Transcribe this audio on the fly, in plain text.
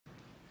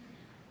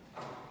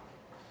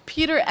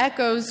Peter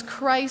echoes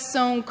Christ's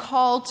own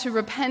call to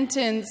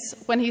repentance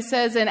when he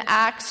says in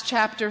Acts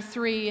chapter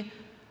 3,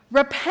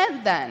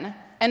 "Repent then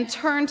and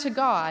turn to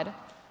God,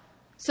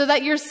 so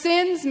that your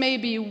sins may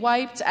be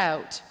wiped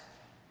out,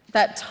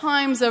 that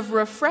times of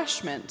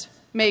refreshment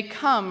may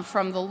come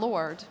from the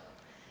Lord."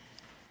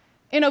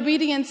 In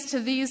obedience to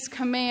these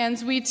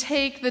commands, we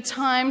take the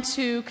time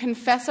to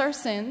confess our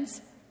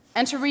sins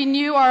and to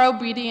renew our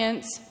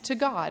obedience to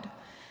God.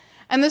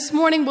 And this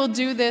morning we'll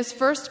do this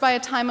first by a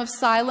time of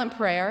silent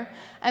prayer,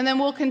 and then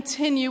we'll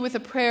continue with a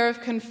prayer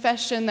of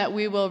confession that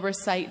we will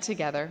recite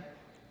together.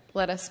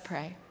 Let us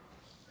pray.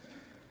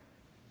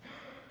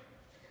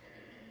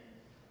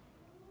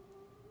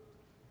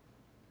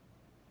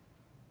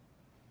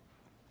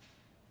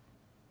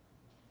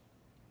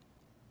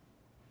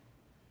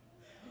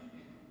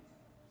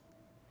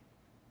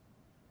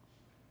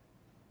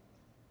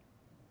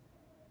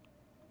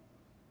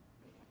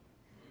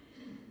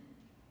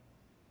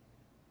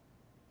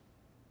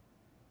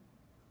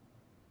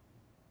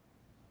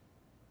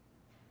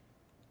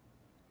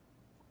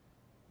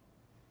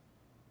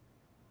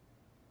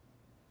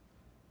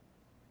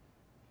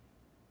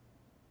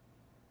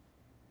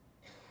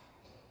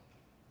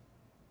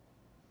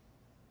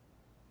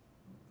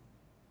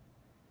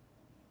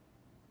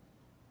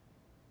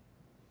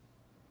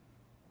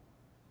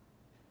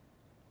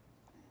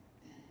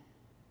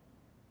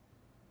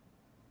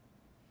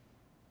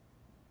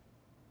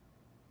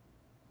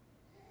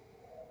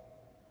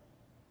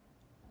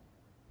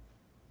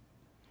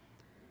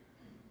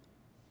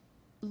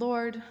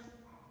 Lord,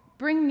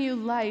 bring new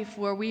life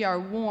where we are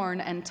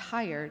worn and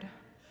tired.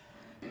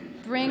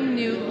 Bring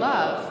new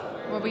love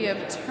where we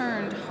have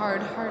turned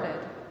hard-hearted.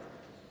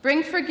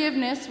 Bring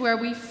forgiveness where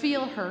we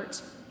feel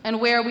hurt and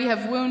where we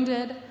have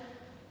wounded.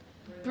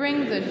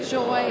 Bring the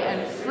joy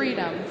and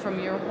freedom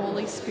from your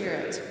Holy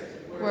Spirit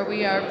where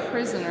we are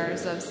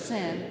prisoners of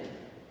sin.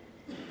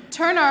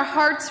 Turn our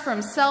hearts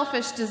from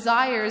selfish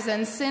desires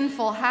and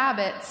sinful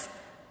habits.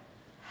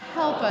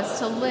 Help us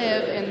to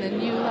live in the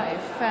new life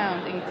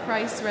found in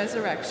Christ's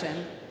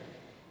resurrection.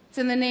 It's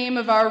in the name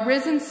of our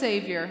risen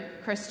Savior,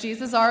 Christ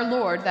Jesus our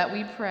Lord, that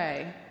we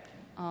pray.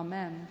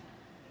 Amen.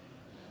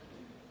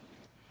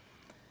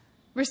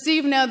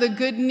 Receive now the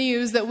good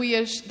news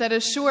that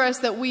assure us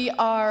that we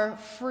are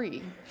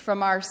free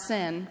from our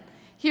sin.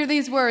 Hear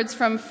these words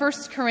from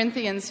 1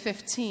 Corinthians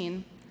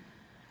 15.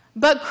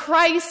 "But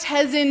Christ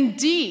has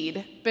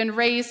indeed been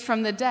raised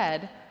from the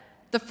dead,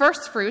 the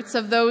firstfruits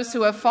of those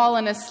who have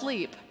fallen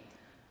asleep.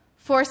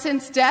 For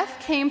since death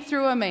came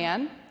through a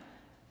man,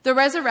 the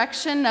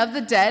resurrection of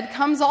the dead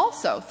comes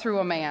also through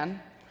a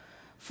man.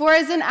 For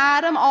as in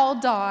Adam all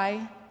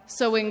die,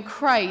 so in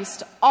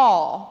Christ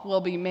all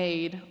will be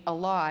made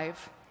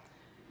alive.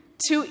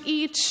 To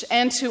each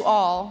and to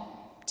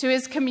all, to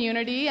his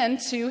community and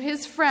to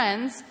his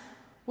friends,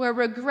 where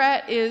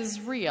regret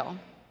is real,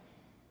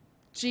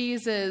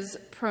 Jesus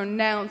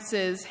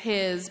pronounces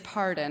his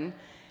pardon,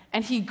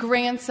 and he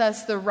grants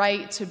us the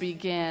right to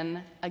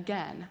begin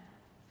again.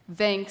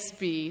 Thanks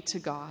be to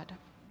God."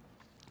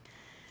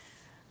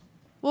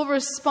 We'll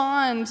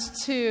respond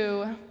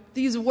to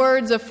these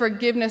words of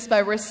forgiveness by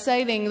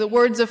reciting the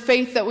words of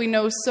faith that we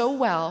know so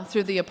well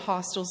through the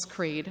Apostles'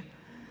 Creed.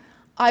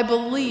 "I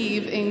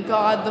believe in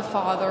God the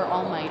Father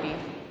Almighty,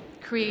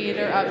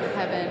 creator of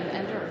heaven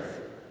and earth.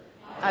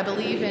 I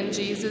believe in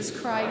Jesus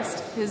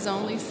Christ, his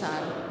only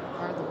Son,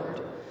 our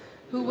Lord,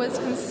 who was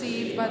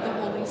conceived by the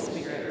Holy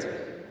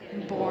Spirit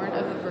and born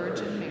of the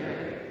Virgin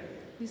Mary,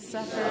 who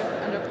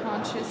suffered under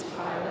Pontius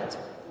Pilate,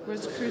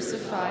 was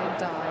crucified,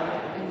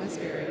 died, and was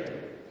buried.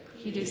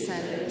 He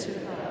descended to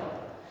hell.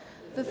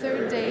 The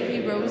third day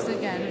he rose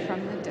again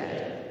from the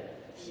dead.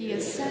 He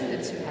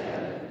ascended to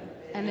heaven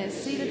and is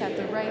seated at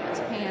the right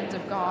hand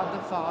of God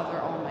the Father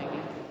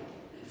Almighty.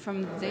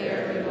 From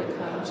there he will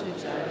come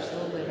to judge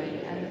the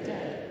living and the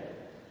dead.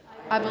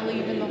 I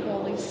believe in the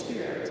Holy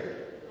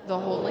Spirit, the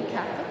Holy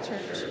Catholic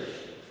Church,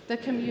 the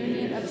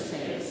communion of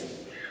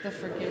saints, the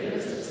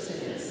forgiveness of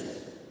sins,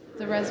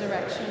 the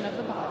resurrection of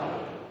the body,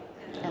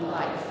 and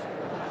life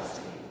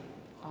everlasting.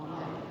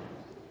 Amen."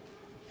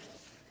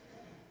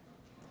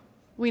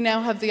 We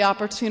now have the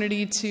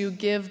opportunity to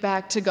give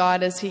back to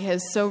God as he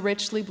has so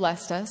richly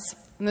blessed us.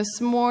 And this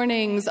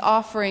morning's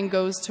offering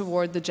goes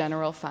toward the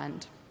general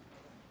fund.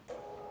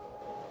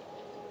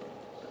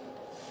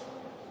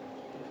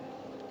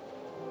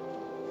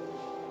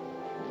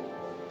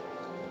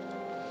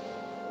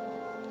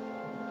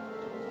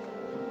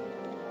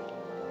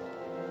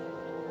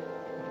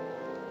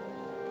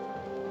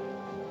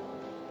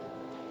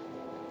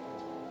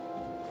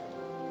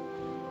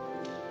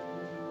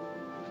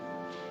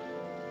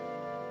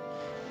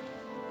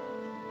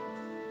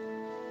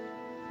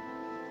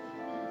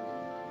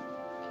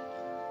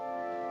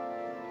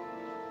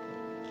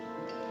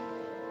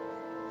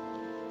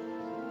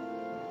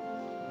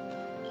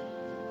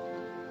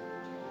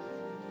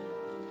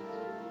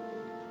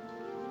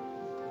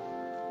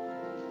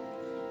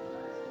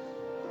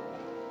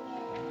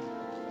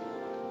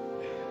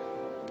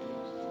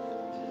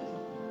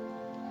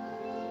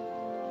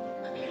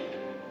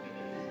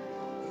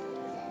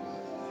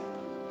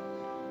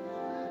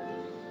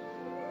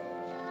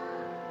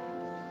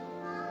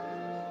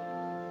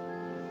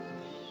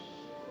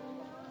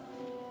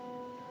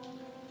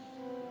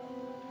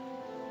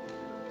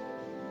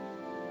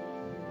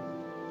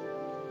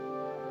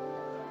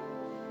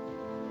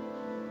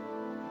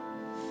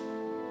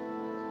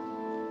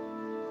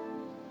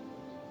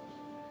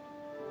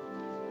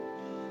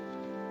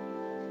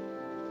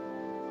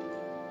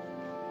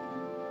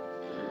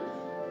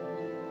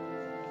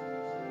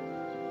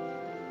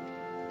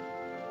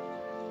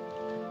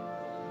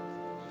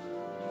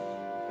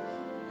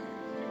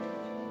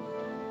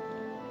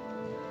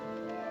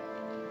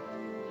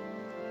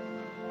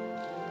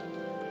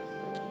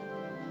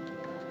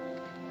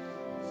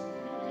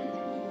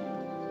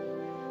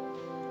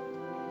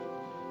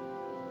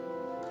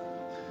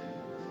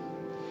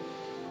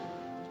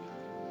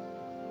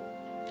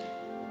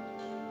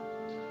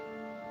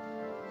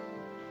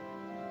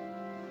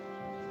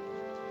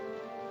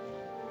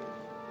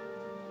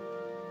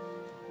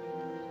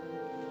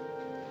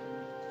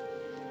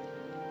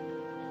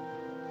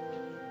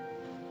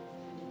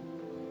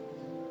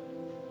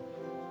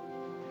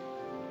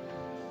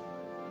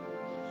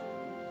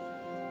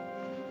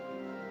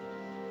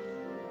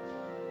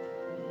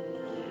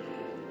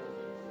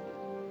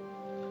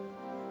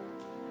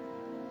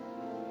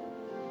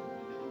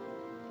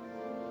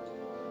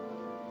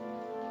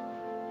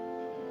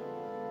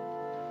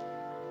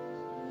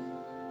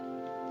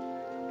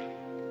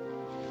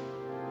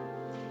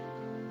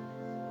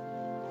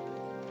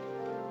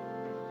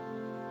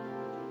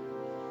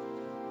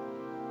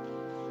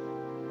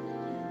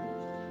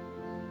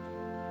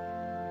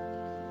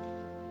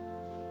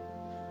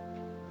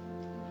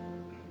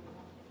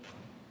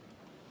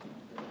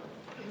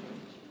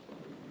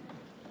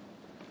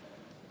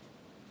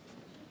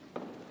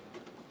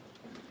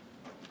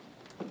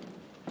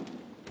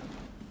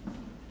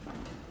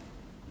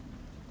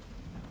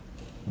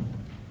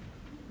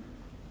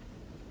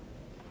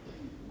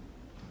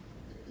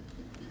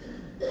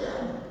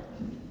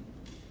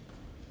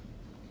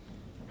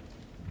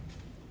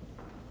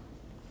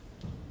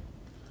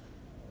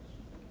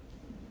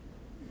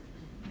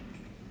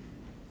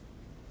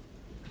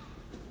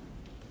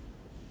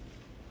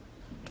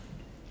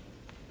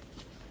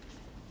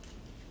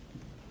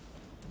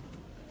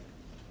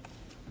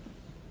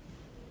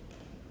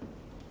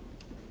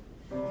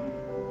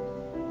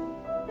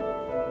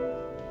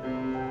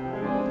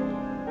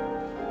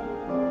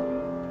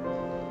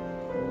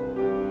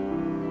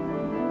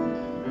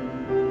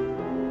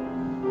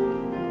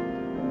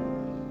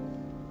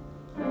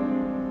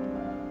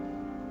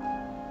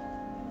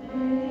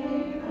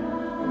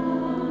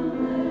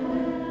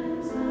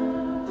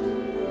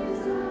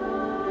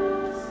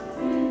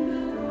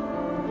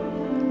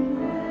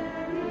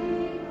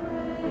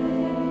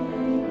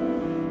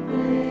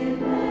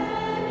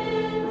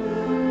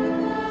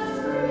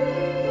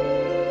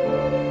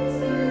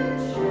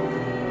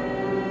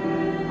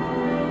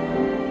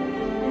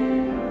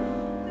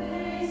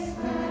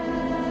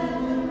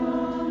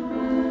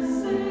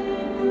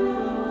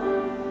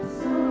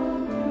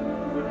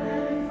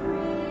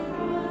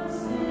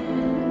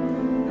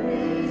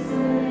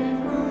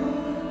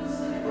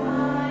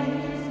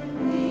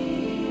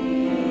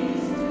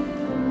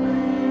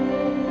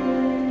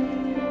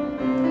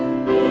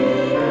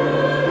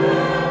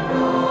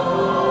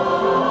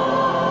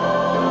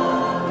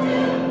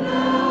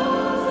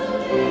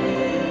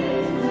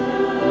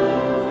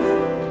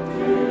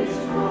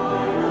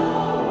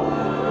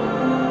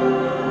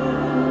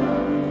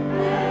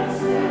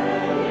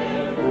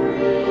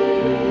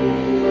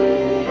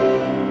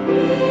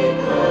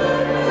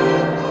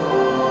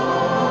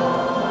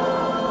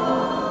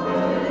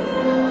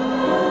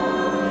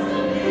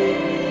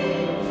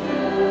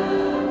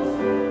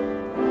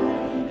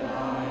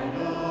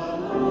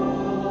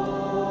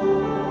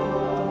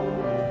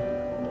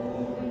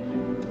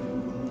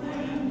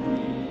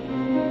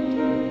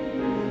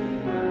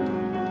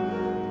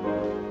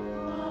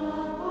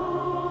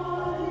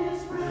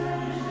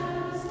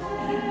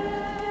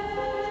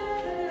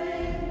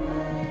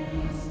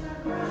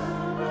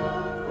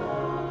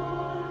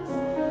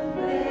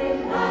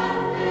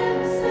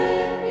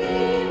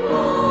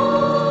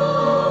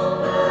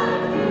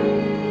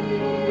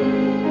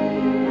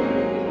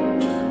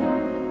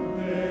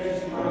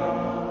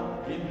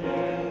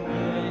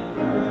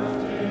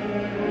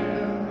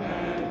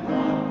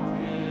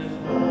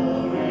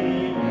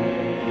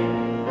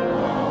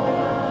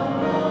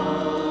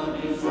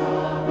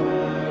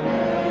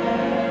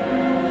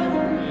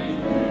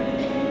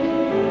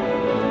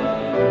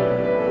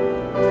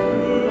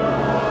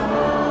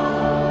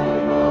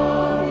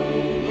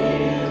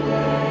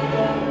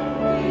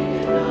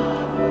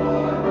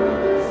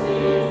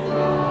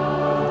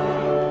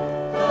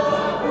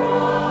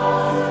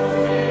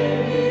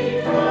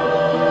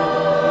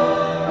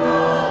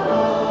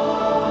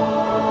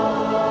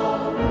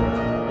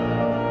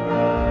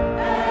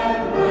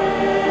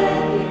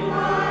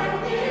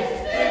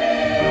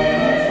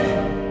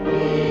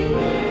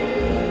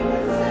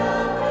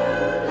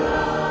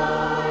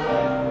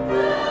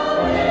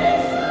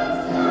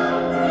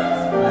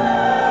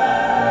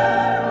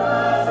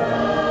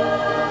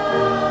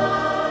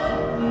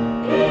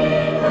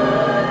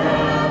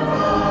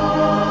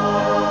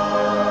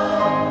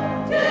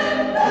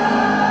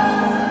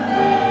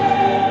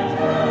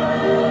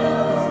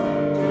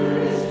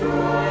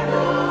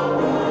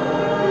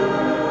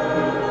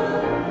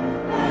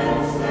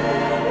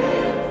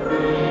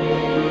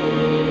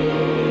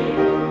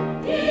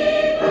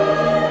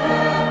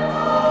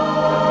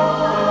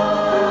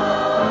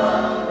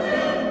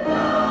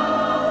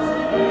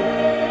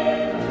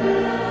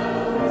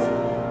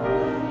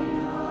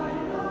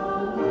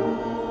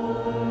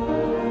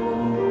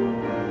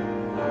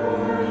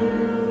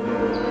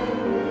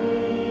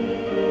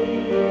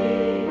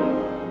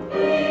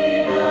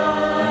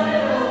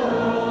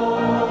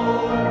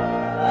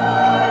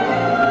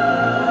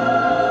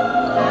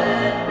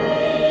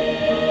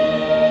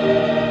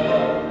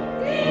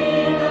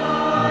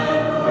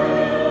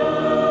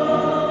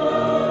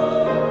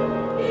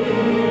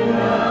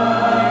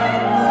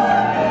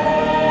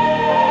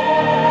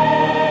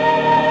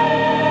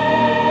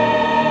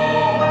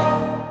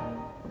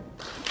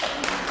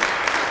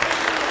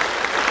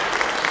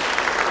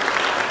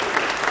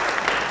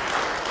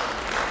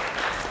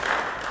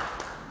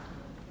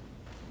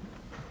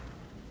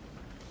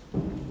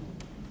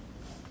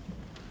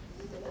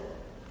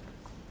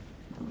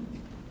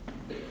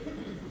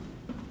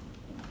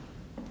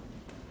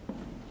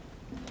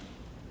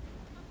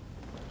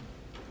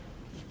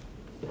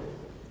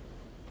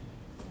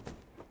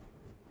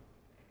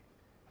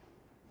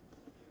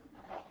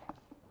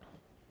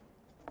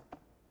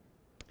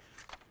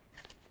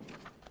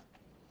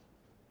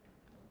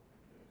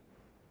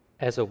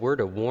 As a word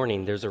of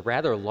warning, there's a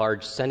rather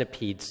large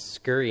centipede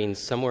scurrying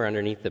somewhere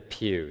underneath the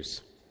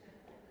pews.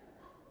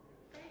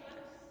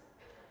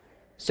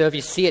 So if you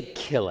see it,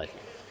 kill it.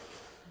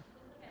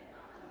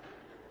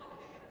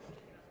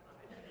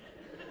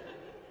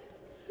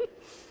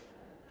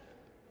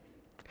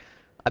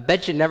 I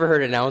bet you never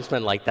heard an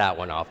announcement like that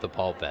one off the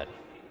pulpit.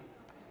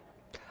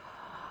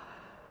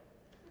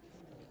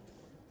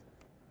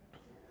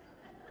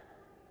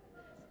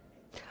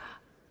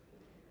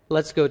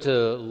 Let's go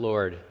to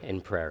Lord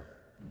in prayer.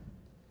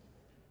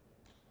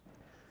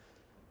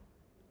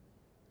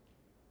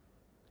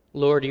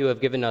 Lord, you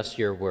have given us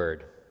your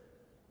word.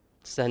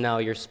 Send now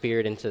your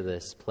Spirit into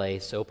this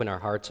place. Open our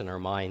hearts and our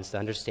minds to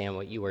understand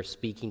what you are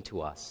speaking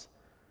to us.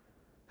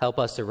 Help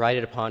us to write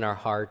it upon our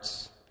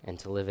hearts and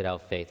to live it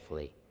out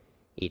faithfully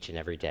each and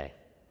every day.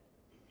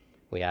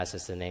 We ask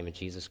this in the name of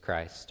Jesus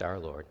Christ, our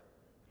Lord.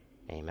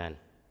 Amen.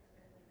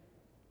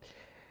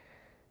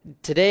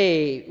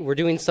 Today, we're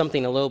doing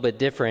something a little bit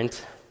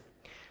different.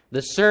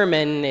 The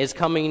sermon is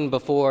coming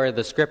before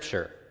the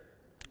scripture.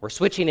 We're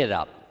switching it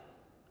up.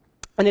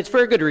 And it's for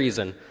a good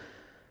reason.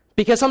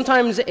 Because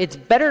sometimes it's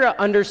better to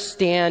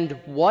understand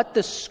what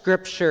the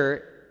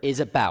scripture is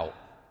about,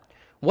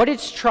 what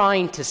it's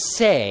trying to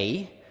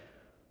say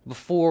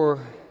before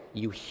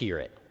you hear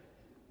it,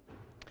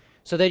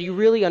 so that you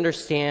really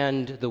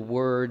understand the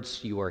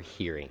words you are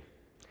hearing.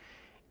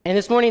 And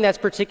this morning, that's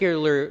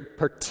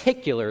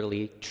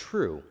particularly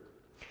true.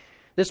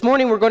 This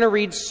morning, we're going to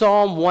read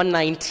Psalm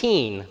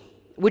 119,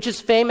 which is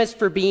famous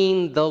for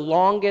being the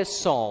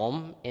longest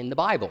psalm in the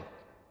Bible.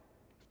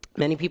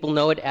 Many people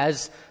know it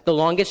as the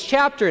longest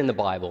chapter in the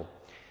Bible,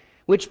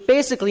 which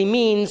basically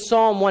means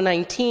Psalm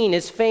 119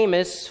 is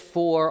famous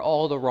for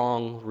all the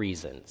wrong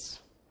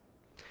reasons.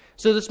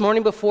 So this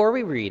morning, before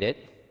we read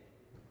it,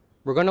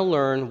 we're going to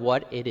learn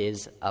what it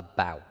is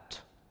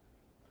about,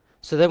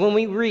 so that when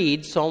we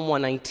read Psalm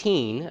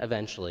 119,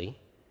 eventually,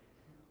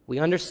 we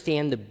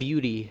understand the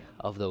beauty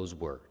of those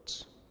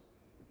words.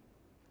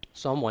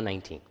 Psalm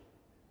 119.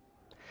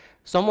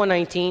 Psalm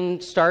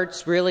 119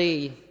 starts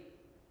really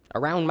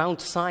around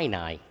Mount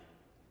Sinai.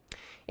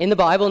 In the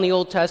Bible, in the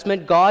Old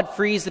Testament, God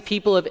frees the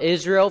people of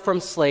Israel from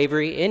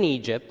slavery in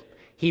Egypt.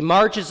 He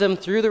marches them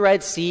through the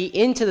Red Sea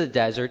into the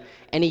desert,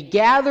 and he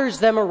gathers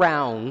them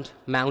around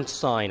Mount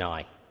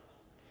Sinai.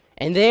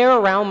 And there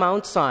around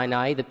Mount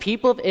Sinai, the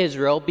people of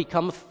Israel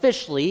become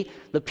officially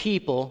the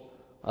people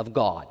of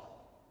God.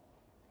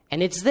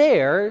 And it's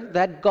there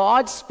that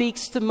God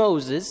speaks to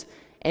Moses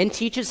and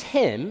teaches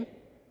him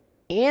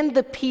and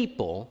the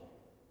people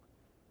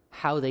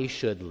how they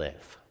should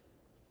live.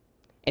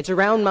 It's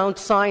around Mount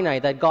Sinai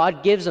that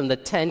God gives them the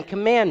 10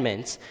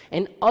 Commandments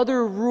and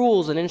other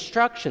rules and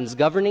instructions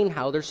governing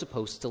how they're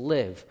supposed to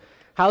live,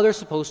 how they're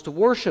supposed to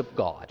worship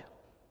God.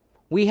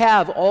 We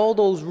have all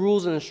those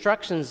rules and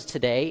instructions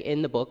today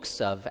in the books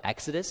of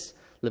Exodus,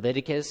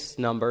 Leviticus,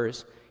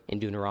 Numbers,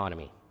 and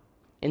Deuteronomy.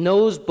 In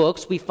those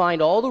books, we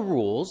find all the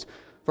rules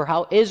for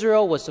how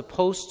Israel was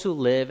supposed to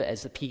live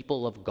as the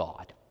people of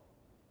God.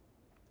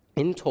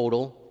 In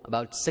total,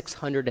 about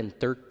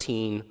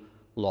 613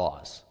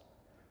 laws,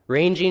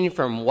 ranging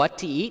from what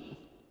to eat,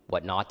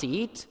 what not to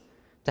eat,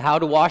 to how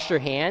to wash your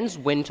hands,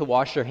 when to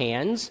wash your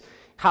hands,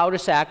 how to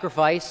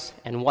sacrifice,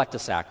 and what to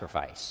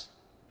sacrifice.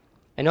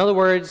 In other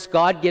words,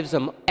 God gives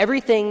them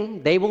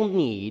everything they will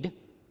need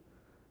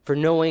for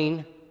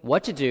knowing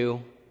what to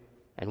do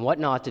and what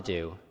not to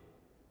do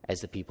as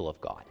the people of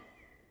God.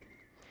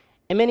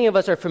 And many of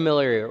us are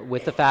familiar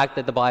with the fact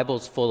that the Bible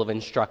is full of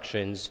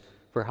instructions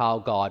for how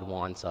God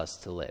wants us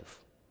to live.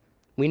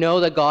 We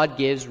know that God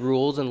gives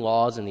rules and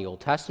laws in the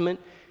Old Testament.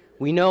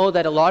 We know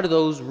that a lot of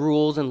those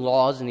rules and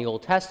laws in the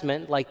Old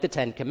Testament, like the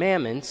 10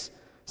 Commandments,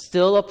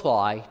 still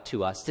apply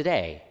to us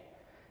today.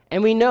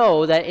 And we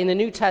know that in the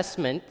New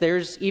Testament,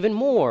 there's even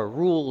more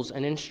rules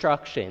and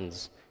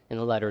instructions in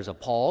the letters of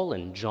Paul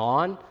and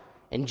John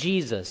and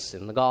Jesus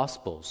in the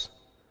Gospels.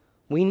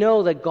 We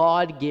know that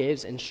God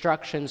gives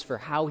instructions for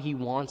how he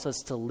wants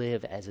us to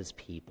live as his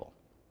people.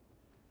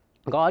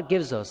 God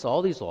gives us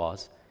all these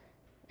laws,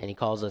 and he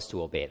calls us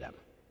to obey them.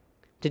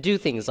 To do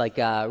things like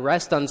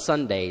rest on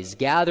Sundays,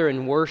 gather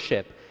and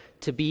worship,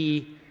 to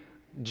be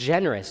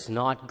generous,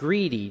 not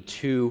greedy,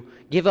 to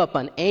give up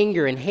on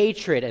anger and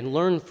hatred and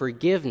learn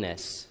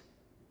forgiveness.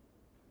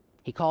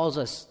 He calls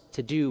us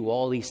to do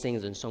all these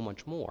things and so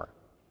much more.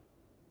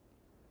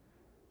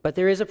 But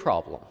there is a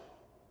problem.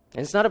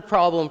 And it's not a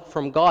problem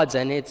from God's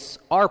end, it's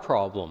our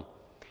problem.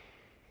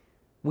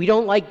 We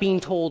don't like being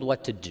told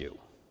what to do.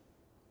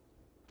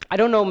 I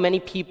don't know many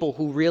people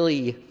who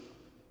really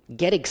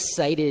get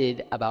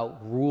excited about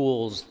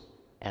rules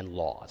and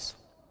laws.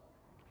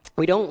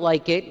 We don't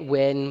like it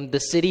when the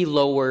city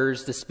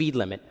lowers the speed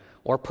limit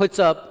or puts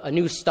up a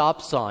new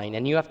stop sign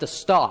and you have to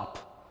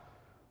stop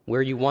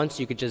where you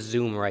could just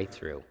zoom right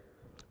through.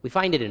 We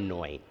find it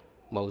annoying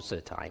most of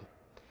the time.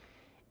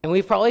 And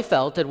we've probably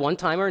felt at one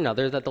time or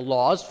another that the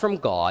laws from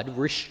God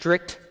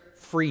restrict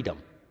freedom.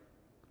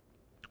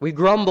 We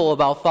grumble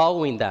about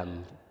following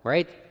them,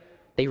 right?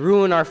 They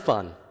ruin our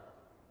fun.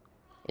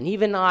 And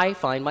even I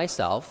find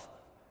myself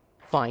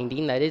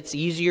finding that it's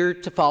easier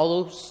to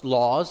follow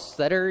laws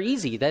that are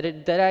easy,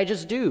 that I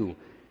just do.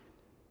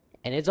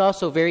 And it's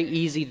also very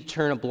easy to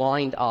turn a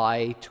blind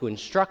eye to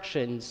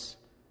instructions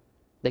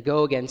that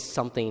go against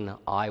something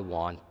I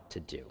want to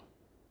do.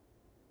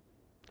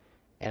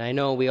 And I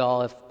know we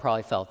all have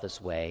probably felt this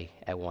way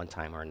at one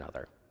time or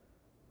another.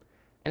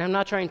 And I'm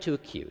not trying to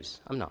accuse.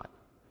 I'm not.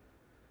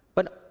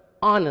 But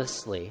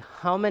honestly,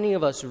 how many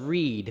of us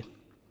read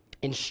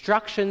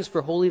instructions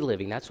for holy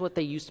living? That's what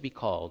they used to be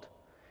called.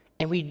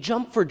 And we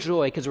jump for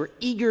joy because we're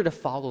eager to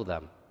follow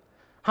them.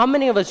 How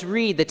many of us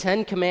read the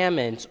Ten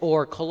Commandments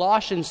or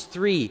Colossians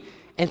 3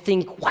 and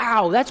think,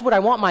 wow, that's what I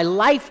want my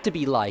life to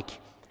be like.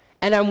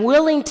 And I'm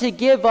willing to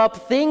give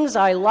up things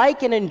I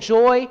like and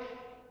enjoy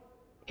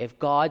if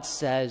God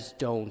says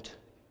don't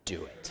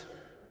do it.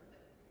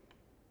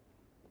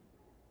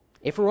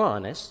 If we're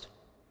honest,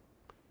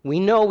 we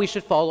know we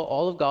should follow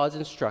all of God's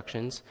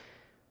instructions,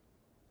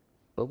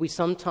 but we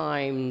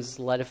sometimes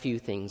let a few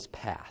things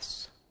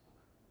pass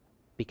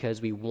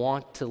because we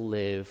want to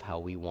live how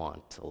we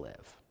want to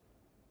live.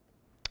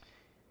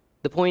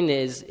 The point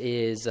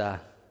is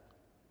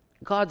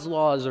God's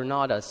laws are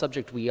not a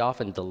subject we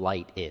often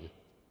delight in.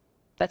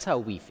 That's how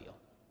we feel.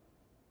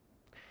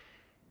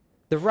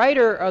 The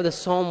writer of the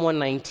Psalm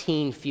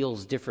 119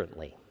 feels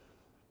differently.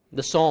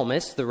 The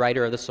psalmist, the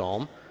writer of the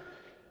psalm,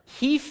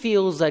 he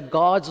feels that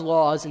God's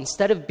laws,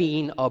 instead of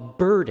being a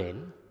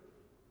burden,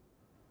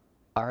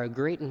 are a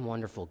great and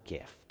wonderful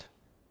gift.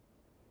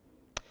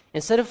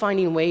 Instead of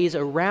finding ways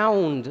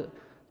around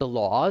the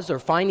laws or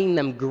finding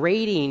them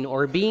grating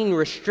or being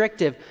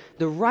restrictive,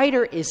 the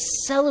writer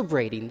is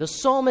celebrating, the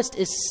psalmist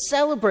is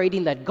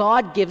celebrating that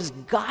God gives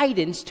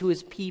guidance to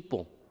his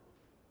people.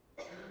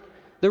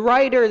 The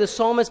writer, the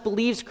psalmist,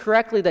 believes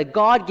correctly that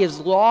God gives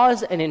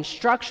laws and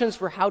instructions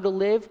for how to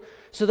live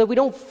so that we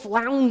don't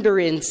flounder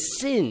in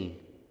sin.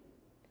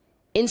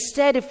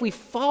 Instead, if we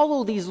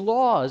follow these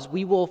laws,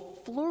 we will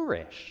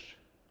flourish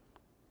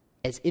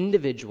as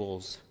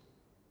individuals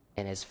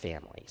and as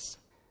families.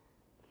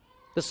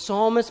 The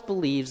psalmist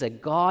believes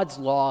that God's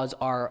laws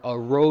are a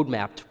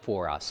roadmap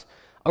for us,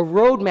 a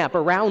roadmap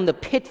around the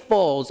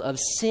pitfalls of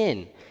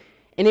sin.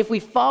 And if we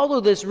follow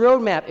this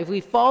roadmap, if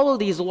we follow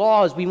these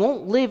laws, we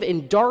won't live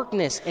in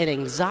darkness and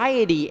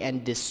anxiety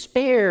and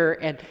despair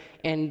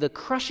and the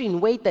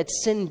crushing weight that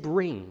sin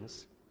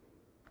brings.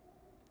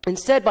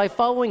 Instead, by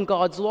following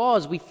God's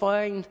laws, we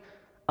find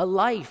a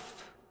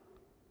life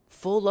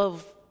full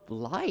of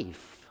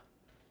life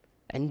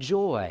and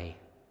joy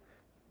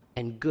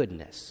and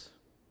goodness.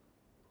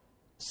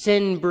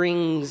 Sin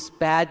brings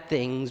bad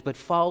things, but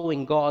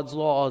following God's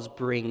laws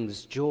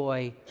brings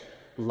joy,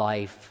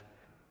 life,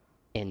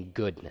 and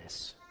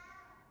goodness.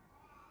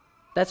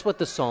 That's what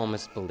the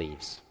psalmist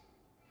believes,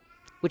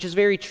 which is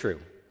very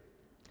true.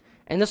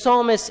 And the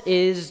psalmist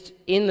is,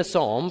 in the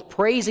psalm,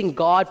 praising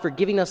God for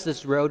giving us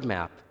this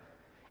roadmap.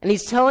 And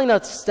he's telling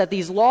us that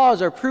these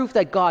laws are proof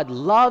that God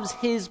loves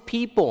his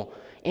people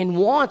and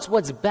wants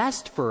what's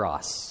best for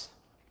us.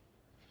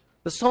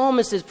 The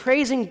psalmist is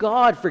praising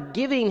God for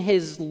giving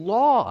his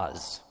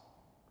laws,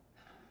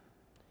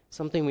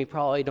 something we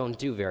probably don't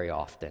do very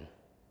often,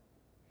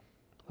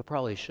 but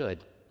probably should.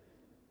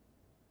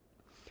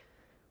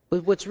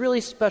 But what's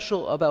really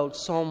special about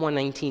Psalm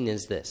 119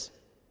 is this.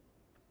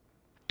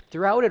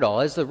 Throughout it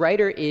all, as the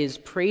writer is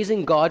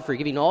praising God for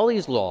giving all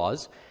these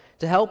laws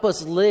to help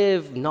us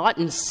live not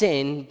in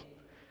sin,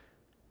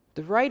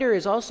 the writer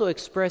is also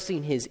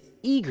expressing his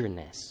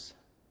eagerness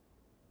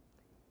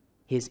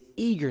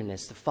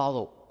to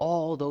follow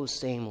all those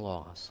same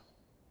laws.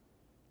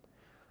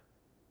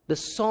 The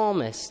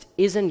psalmist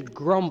isn't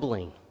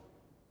grumbling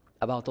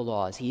about the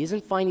laws. He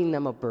isn't finding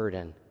them a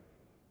burden.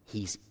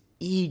 He's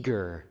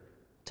eager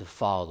to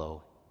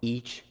follow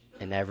each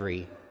and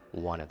every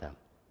one of them.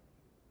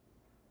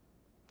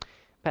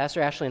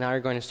 Pastor Ashley and I are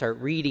going to start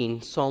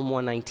reading Psalm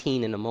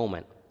 119 in a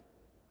moment.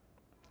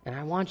 And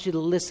I want you to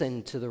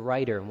listen to the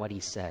writer and what he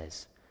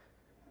says.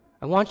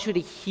 I want you to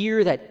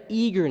hear that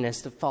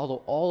eagerness to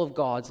follow all of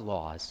God's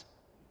laws.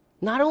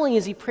 Not only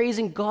is he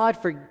praising God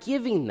for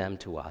giving them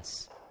to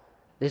us,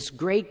 this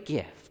great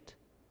gift,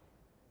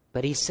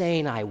 but he's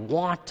saying, I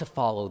want to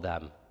follow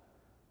them.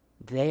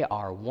 They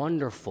are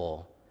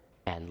wonderful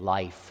and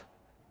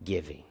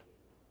life-giving.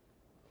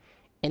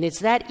 And it's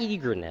that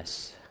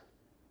eagerness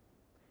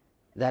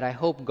that I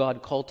hope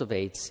God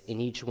cultivates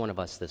in each one of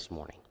us this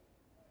morning.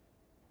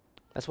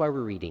 That's why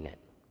we're reading it.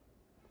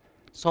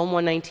 Psalm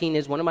 119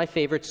 is one of my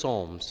favorite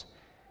psalms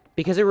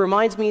because it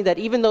reminds me that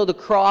even though the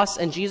cross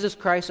and Jesus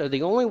Christ are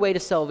the only way to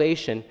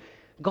salvation,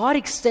 God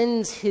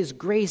extends his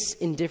grace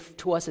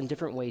to us in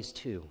different ways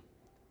too.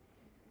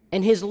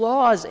 And his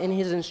laws and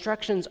his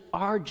instructions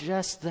are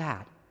just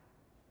that.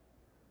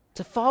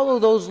 To follow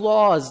those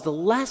laws, the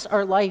less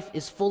our life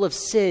is full of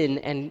sin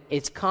and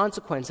its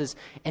consequences,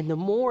 and the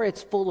more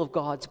it's full of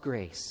God's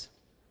grace.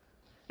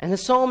 And the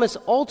psalmist's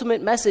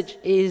ultimate message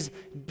is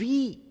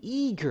be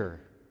eager,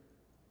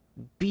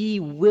 be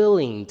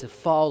willing to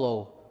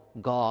follow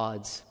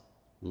God's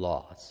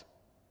laws.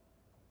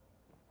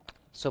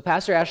 So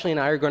Pastor Ashley and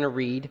I are going to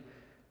read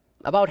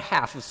about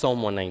half of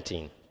Psalm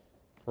 119.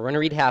 We're going to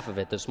read half of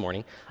it this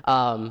morning.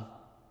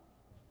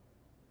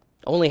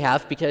 Only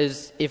half,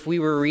 because if we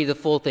were to read the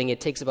full thing, it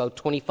takes about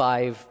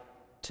 25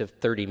 to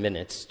 30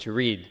 minutes to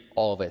read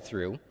all of it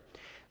through.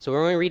 So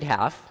we're going to read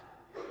half.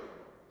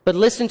 But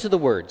listen to the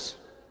words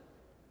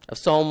of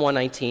Psalm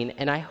 119,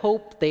 and I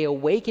hope they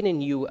awaken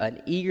in you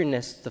an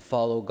eagerness to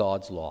follow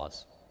God's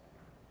laws.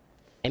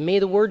 And may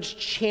the words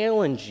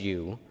challenge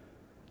you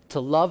to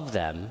love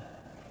them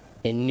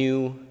in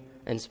new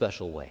and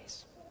special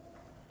ways.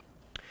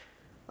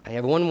 I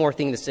have one more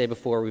thing to say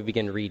before we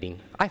begin reading.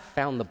 I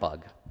found the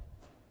bug.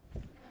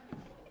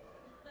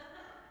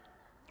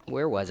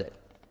 Where was it?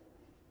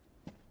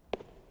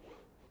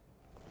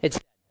 It's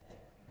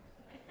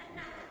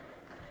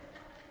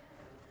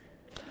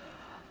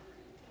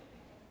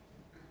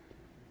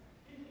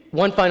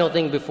one final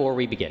thing before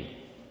we begin.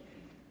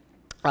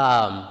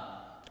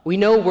 We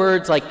know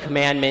words like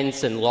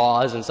commandments and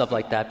laws and stuff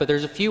like that, but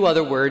there's a few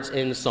other words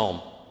in the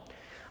psalm.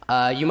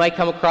 You might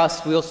come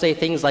across, we'll say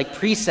things like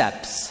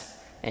precepts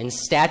and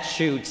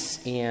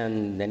statutes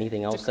and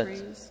anything else.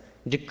 Decrees.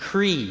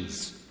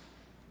 Decrees.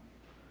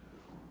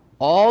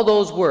 All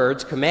those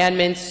words,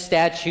 commandments,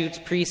 statutes,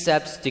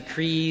 precepts,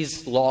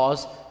 decrees,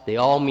 laws, they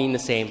all mean the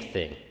same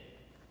thing.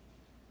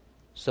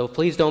 So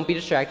please don't be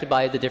distracted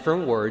by the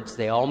different words.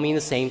 They all mean the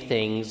same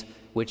things,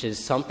 which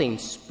is something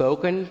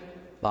spoken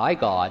by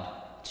God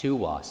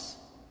to us.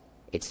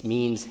 It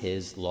means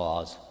his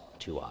laws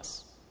to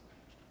us.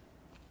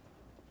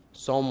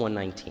 Psalm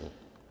 119.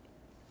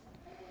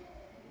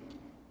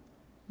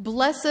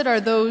 Blessed are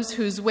those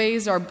whose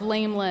ways are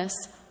blameless,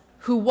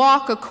 who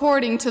walk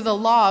according to the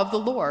law of the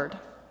Lord.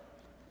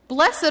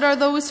 Blessed are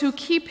those who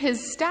keep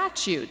his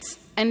statutes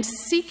and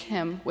seek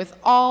him with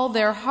all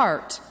their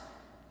heart.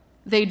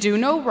 They do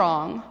no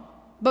wrong,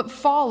 but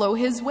follow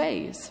his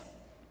ways.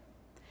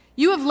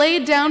 You have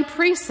laid down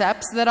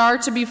precepts that are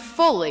to be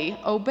fully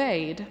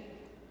obeyed.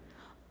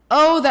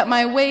 Oh, that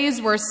my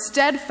ways were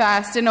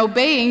steadfast in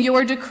obeying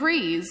your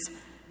decrees.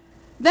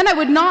 Then I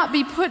would not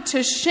be put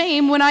to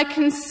shame when I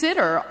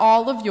consider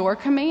all of your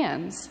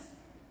commands.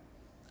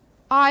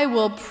 I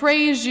will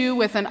praise you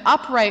with an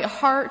upright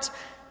heart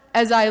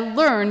as I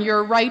learn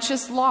your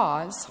righteous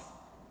laws.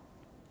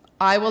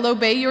 I will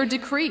obey your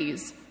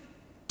decrees.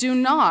 Do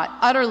not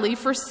utterly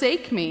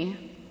forsake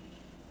me.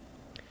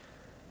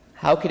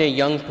 How can a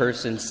young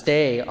person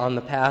stay on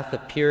the path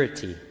of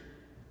purity?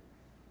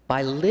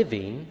 By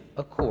living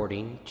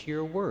according to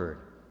your word.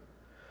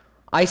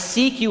 I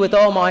seek you with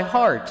all my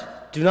heart.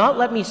 Do not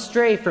let me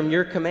stray from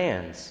your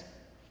commands.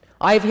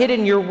 I have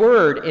hidden your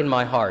word in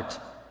my heart,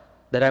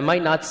 that I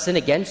might not sin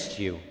against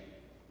you.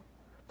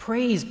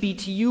 Praise be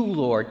to you,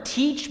 Lord.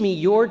 Teach me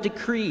your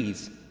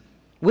decrees.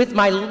 With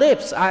my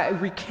lips I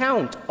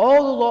recount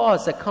all the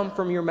laws that come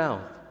from your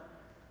mouth.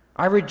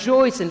 I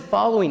rejoice in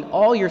following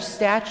all your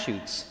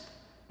statutes,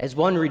 as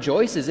one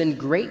rejoices in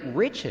great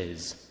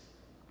riches.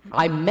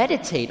 I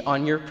meditate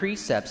on your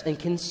precepts and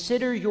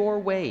consider your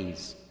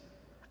ways.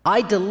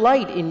 I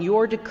delight in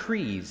your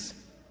decrees.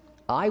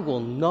 I will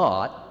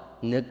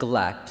not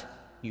neglect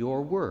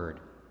your word.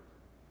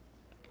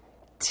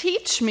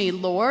 Teach me,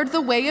 Lord,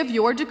 the way of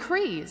your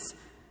decrees,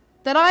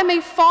 that I may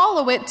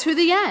follow it to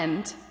the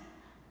end.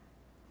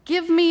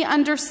 Give me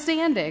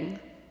understanding,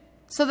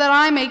 so that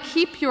I may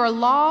keep your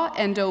law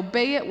and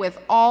obey it with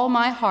all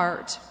my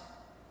heart.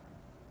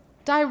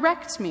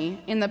 Direct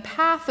me in the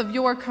path of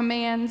your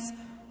commands,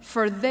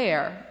 for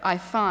there I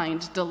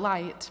find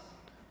delight.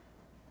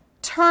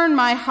 Turn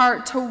my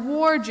heart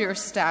toward your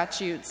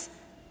statutes,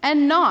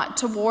 and not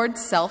toward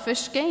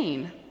selfish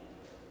gain.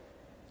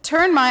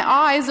 Turn my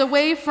eyes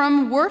away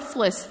from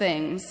worthless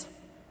things.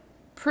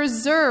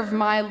 Preserve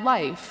my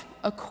life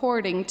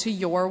according to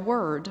your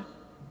word.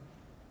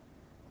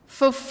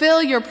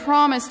 Fulfill your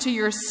promise to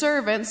your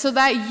servant so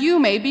that you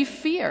may be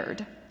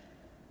feared.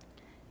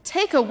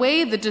 Take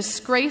away the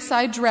disgrace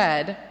I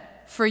dread,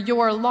 for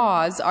your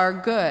laws are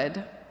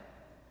good.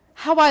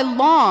 How I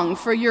long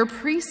for your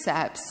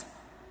precepts.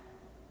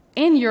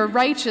 In your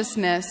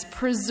righteousness,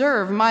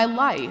 preserve my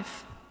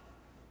life.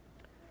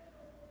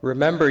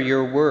 Remember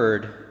your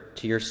word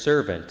to your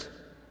servant,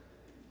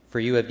 for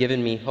you have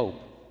given me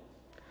hope.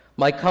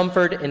 My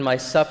comfort in my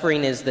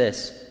suffering is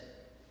this: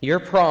 your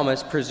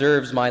promise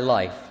preserves my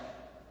life.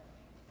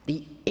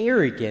 The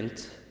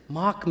arrogant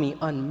mock me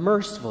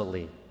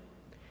unmercifully,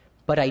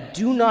 but I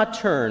do not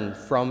turn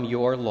from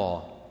your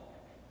law.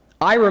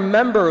 I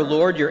remember,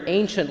 Lord, your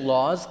ancient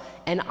laws,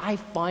 and I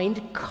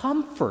find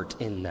comfort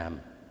in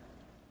them.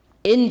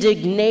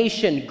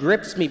 Indignation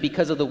grips me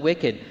because of the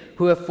wicked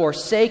who have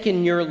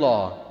forsaken your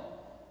law.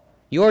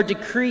 Your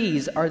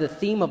decrees are the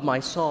theme of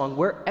my song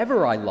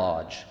wherever I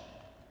lodge.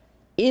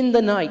 In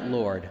the night,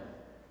 Lord,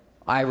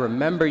 I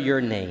remember your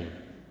name,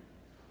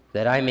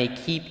 that I may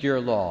keep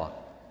your law.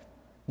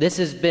 This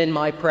has been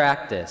my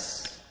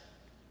practice.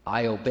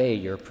 I obey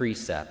your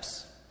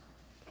precepts.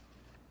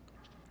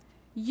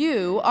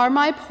 You are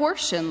my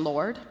portion,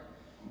 Lord.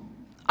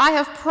 I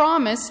have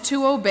promised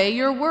to obey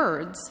your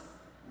words.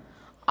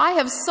 I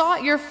have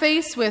sought your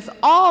face with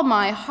all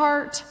my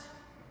heart.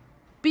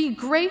 Be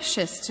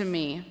gracious to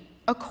me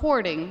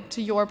according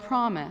to your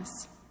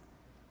promise.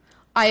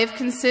 I have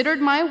considered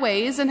my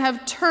ways and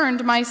have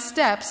turned my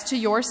steps to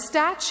your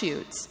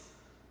statutes.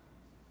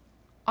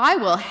 I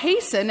will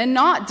hasten and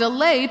not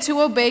delay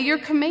to obey your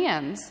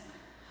commands.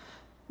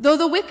 Though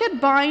the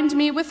wicked bind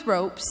me with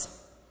ropes,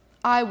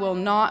 I will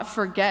not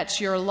forget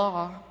your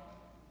law.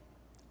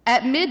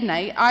 At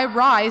midnight I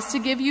rise to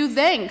give you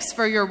thanks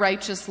for your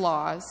righteous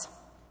laws.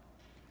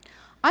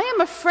 I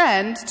am a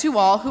friend to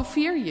all who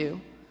fear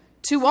you,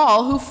 to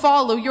all who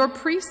follow your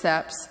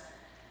precepts.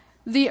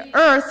 The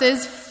earth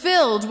is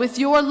filled with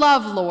your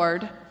love,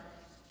 Lord.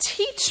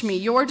 Teach me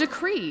your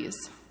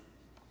decrees.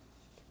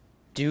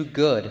 Do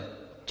good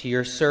to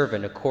your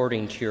servant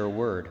according to your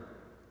word.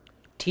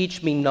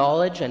 Teach me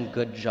knowledge and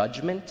good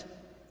judgment,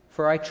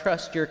 for I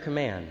trust your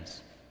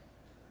commands.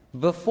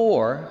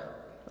 Before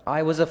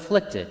I was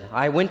afflicted,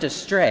 I went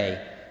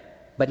astray,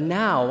 but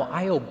now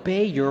I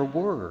obey your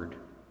word.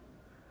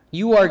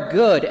 You are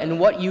good, and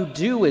what you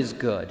do is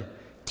good.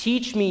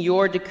 Teach me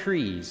your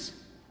decrees.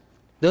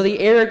 Though the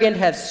arrogant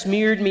have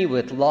smeared me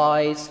with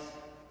lies,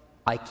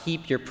 I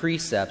keep your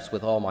precepts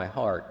with all my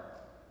heart.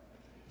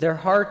 Their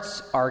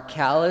hearts are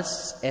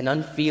callous and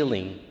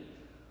unfeeling,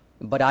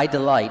 but I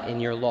delight in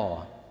your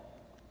law.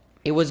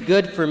 It was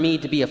good for me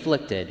to be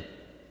afflicted,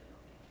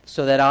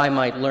 so that I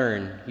might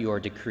learn your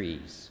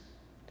decrees.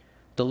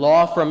 The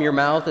law from your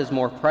mouth is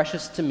more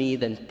precious to me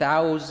than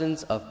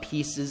thousands of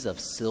pieces of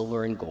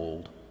silver and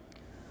gold.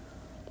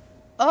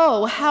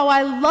 Oh, how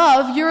I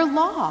love your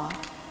law!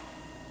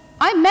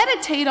 I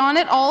meditate on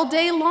it all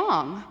day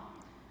long.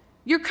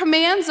 Your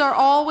commands are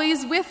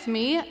always with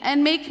me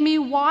and make me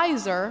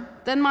wiser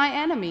than my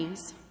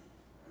enemies.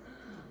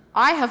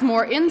 I have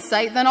more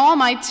insight than all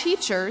my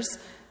teachers,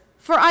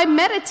 for I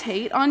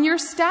meditate on your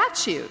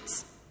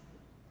statutes.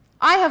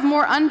 I have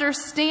more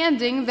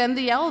understanding than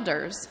the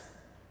elders,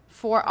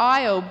 for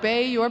I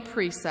obey your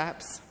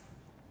precepts.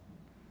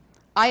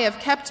 I have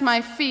kept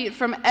my feet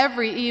from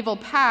every evil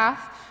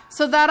path,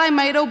 so that I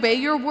might obey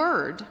your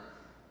word.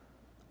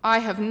 I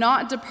have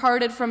not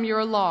departed from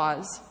your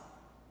laws,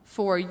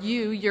 for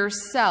you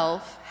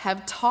yourself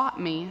have taught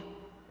me.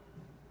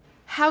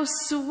 How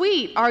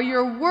sweet are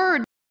your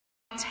words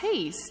to my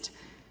taste,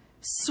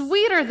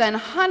 sweeter than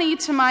honey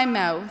to my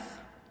mouth.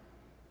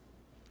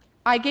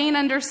 I gain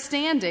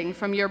understanding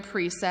from your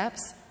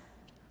precepts,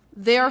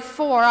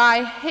 therefore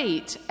I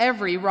hate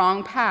every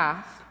wrong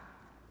path.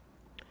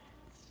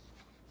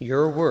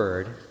 Your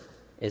word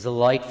is a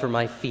light for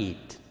my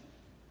feet,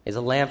 is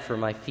a lamp for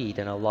my feet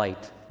and a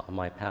light on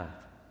my path.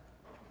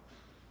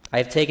 I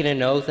have taken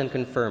an oath and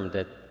confirmed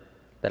it,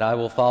 that I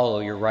will follow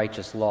your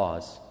righteous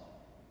laws.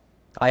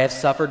 I have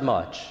suffered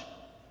much.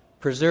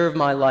 Preserve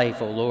my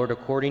life, O Lord,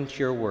 according to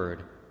your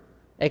word.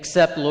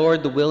 Accept,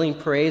 Lord, the willing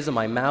praise of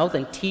my mouth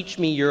and teach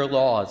me your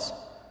laws.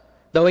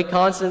 Though I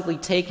constantly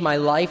take my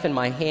life in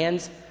my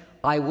hands,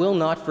 I will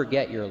not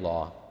forget your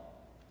law.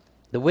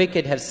 The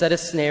wicked have set a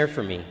snare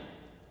for me,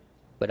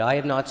 but I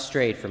have not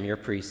strayed from your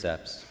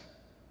precepts.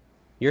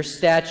 Your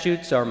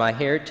statutes are my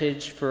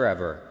heritage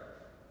forever.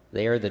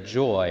 They are the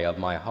joy of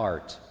my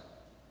heart.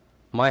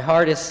 My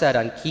heart is set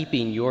on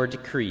keeping your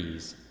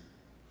decrees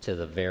to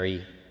the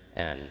very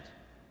end.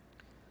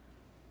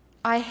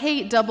 I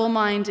hate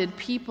double-minded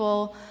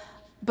people,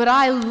 but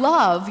I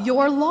love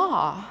your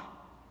law.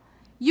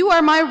 You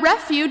are my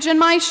refuge and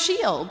my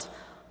shield.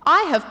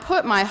 I have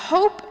put my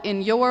hope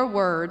in your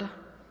word.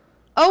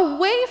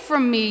 Away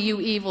from me, you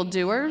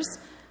evildoers,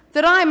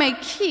 that I may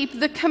keep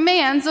the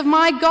commands of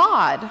my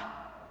God.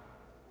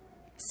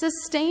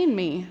 Sustain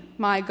me,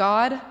 my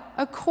God,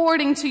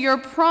 according to your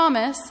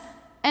promise,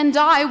 and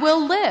I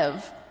will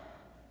live.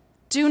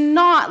 Do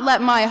not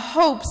let my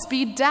hopes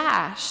be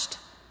dashed.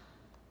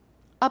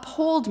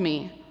 Uphold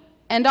me,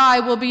 and I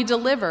will be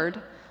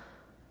delivered.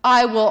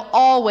 I will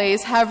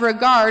always have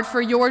regard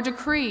for your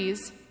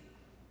decrees.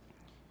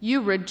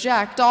 You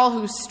reject all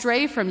who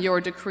stray from your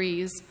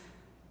decrees,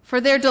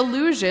 for their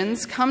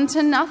delusions come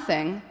to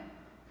nothing.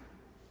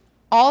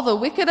 All the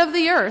wicked of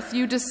the earth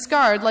you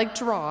discard like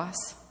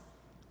dross.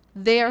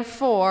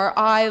 Therefore,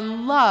 I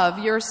love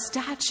your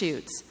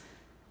statutes.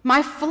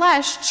 My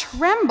flesh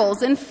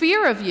trembles in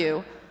fear of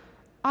you.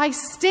 I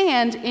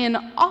stand in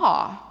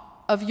awe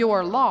of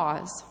your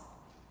laws.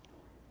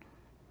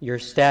 Your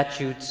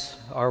statutes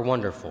are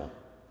wonderful.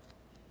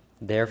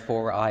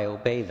 Therefore, I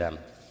obey them.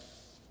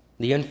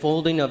 The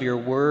unfolding of your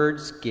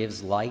words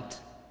gives light.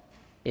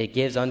 It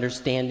gives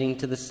understanding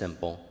to the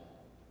simple.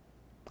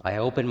 I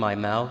open my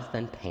mouth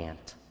and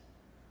pant,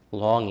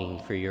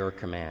 longing for your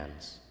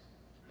commands.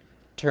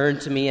 Turn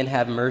to me and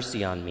have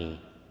mercy on me,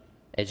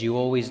 as you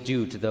always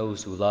do to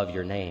those who love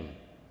your name.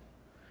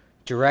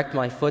 Direct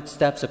my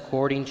footsteps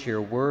according to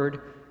your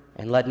word,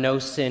 and let no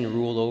sin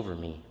rule over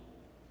me.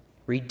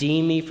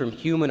 Redeem me from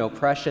human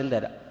oppression,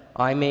 that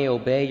I may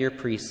obey your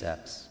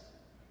precepts.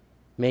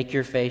 Make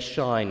your face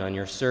shine on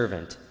your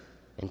servant,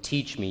 and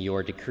teach me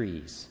your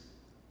decrees.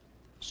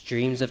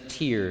 Streams of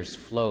tears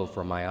flow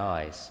from my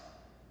eyes,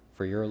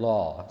 for your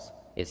law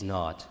is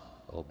not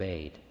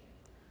obeyed.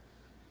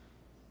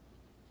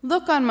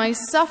 Look on my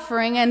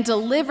suffering and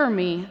deliver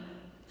me,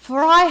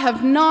 for I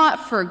have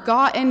not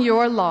forgotten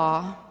your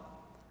law.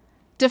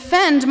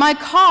 Defend my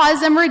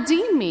cause and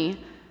redeem me.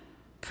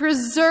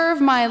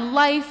 Preserve my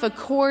life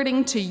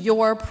according to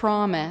your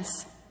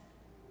promise.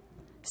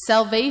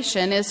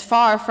 Salvation is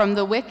far from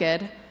the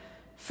wicked,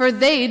 for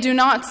they do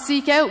not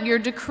seek out your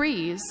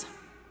decrees.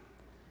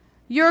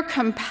 Your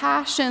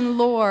compassion,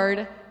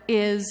 Lord,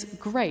 is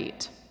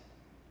great.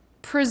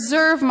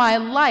 Preserve my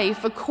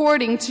life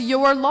according to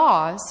your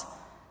laws.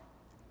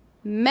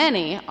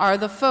 Many are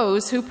the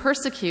foes who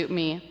persecute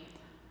me,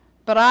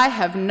 but I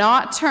have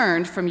not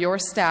turned from your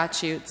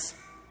statutes.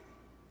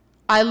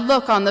 I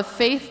look on the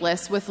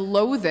faithless with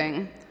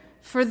loathing,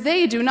 for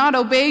they do not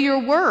obey your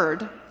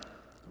word.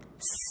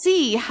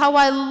 See how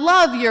I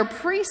love your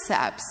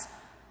precepts.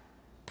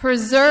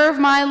 Preserve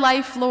my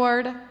life,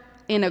 Lord,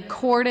 in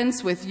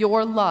accordance with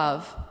your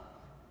love.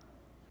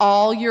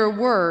 All your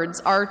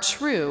words are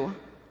true.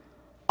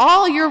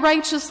 All your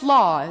righteous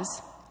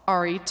laws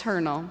are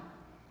eternal.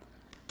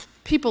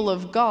 People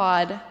of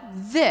God,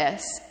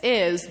 this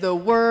is the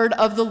word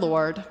of the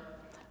Lord.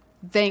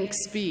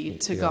 Thanks be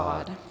to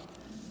God.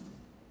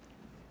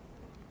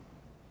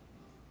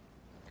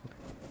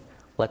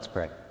 Let's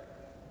pray.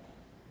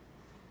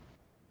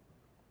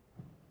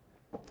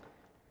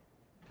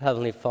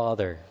 Heavenly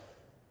Father,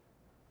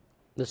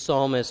 the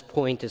psalmist's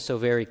point is so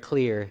very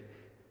clear.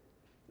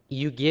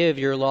 You give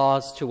your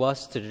laws to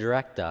us to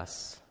direct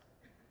us,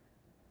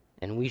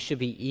 and we should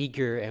be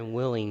eager and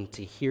willing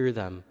to hear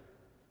them,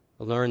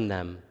 learn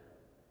them,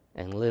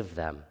 and live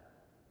them.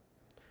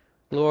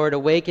 Lord,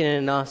 awaken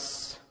in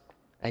us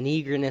an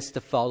eagerness to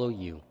follow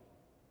you,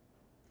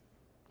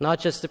 not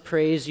just to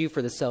praise you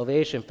for the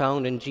salvation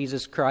found in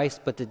Jesus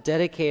Christ, but to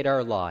dedicate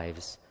our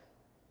lives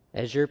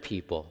as your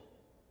people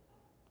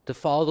to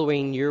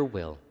following your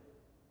will.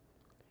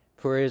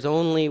 For it is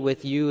only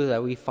with you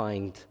that we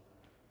find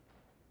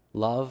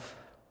love,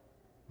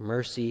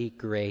 mercy,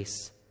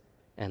 grace,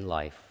 and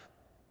life.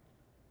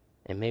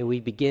 And may we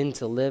begin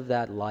to live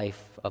that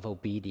life of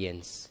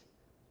obedience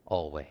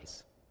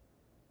always.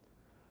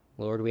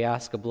 Lord, we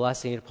ask a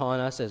blessing upon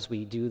us as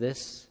we do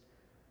this,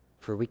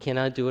 for we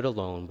cannot do it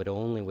alone, but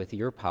only with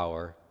your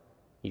power,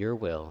 your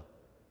will,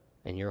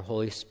 and your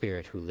Holy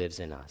Spirit who lives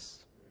in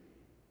us.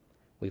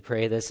 We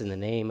pray this in the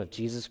name of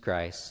Jesus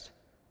Christ,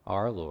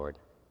 our Lord.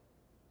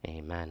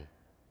 Amen.